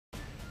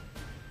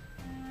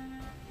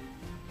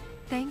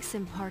Thanks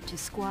in part to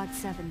Squad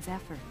 7's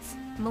efforts,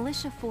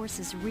 militia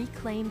forces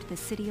reclaimed the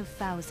city of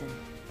Fouzen.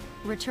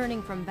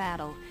 Returning from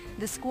battle,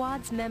 the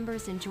squad's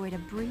members enjoyed a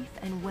brief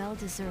and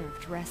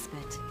well-deserved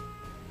respite.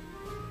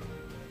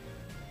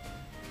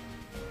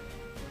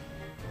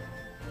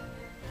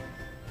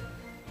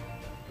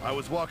 I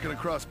was walking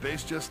across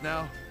base just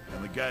now,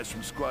 and the guys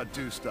from Squad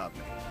 2 stopped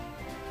me.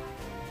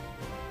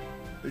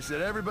 They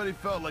said everybody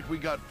felt like we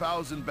got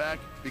Fouzen back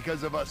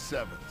because of us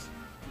Sevens.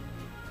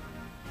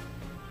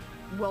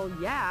 Well,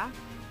 yeah.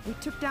 We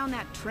took down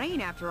that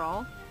train after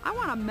all. I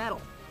want a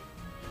medal.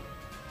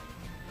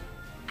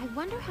 I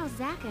wonder how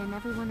Zaka and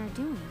everyone are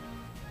doing.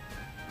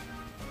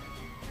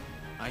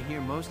 I hear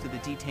most of the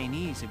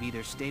detainees have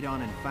either stayed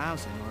on in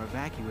Fouzen or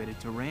evacuated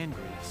to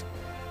Rangreaves.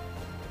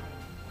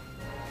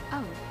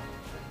 Oh.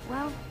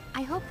 Well,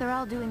 I hope they're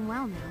all doing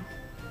well now.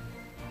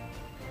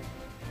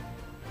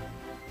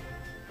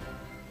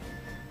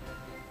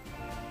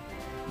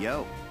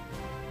 Yo.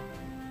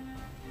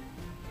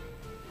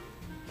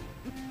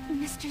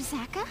 Mr.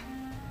 Zaka?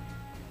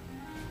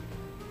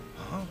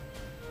 Huh?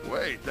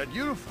 Wait, that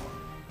uniform!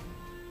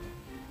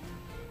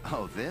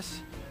 Oh,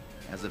 this?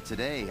 As of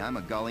today, I'm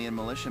a Gallian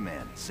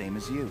militiaman, same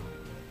as you.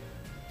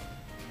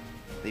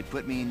 They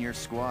put me in your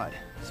squad,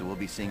 so we'll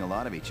be seeing a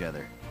lot of each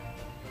other.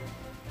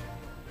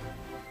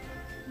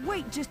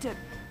 Wait,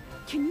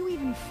 can you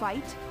even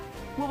fight?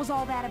 What was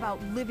all that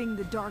about living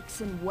the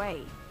Darkson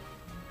way?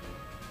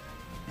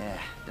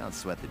 Don't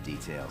sweat the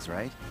details,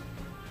 right?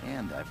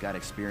 And I've got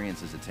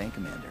experience as a tank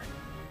commander.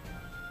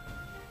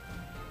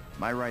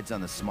 My ride's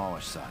on the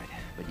smallish side,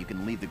 but you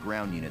can leave the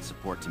ground unit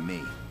support to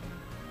me.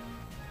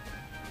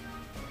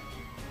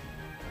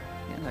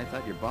 And I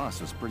thought your boss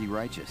was pretty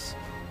righteous.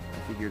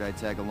 I figured I'd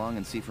tag along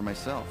and see for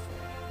myself.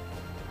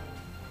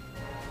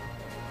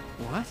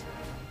 What?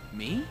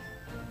 Me?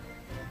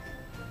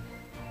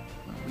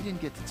 Well, we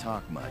didn't get to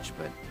talk much,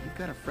 but you've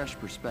got a fresh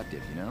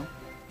perspective, you know?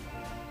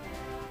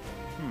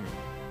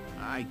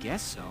 I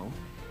guess so.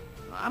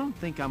 I don't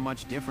think I'm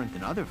much different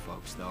than other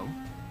folks, though.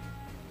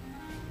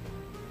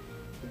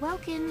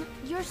 Welkin,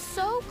 you're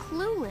so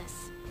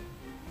clueless.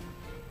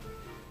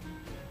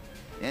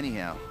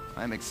 Anyhow,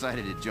 I'm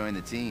excited to join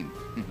the team.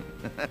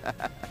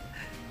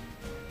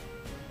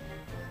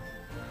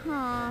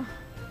 Huh.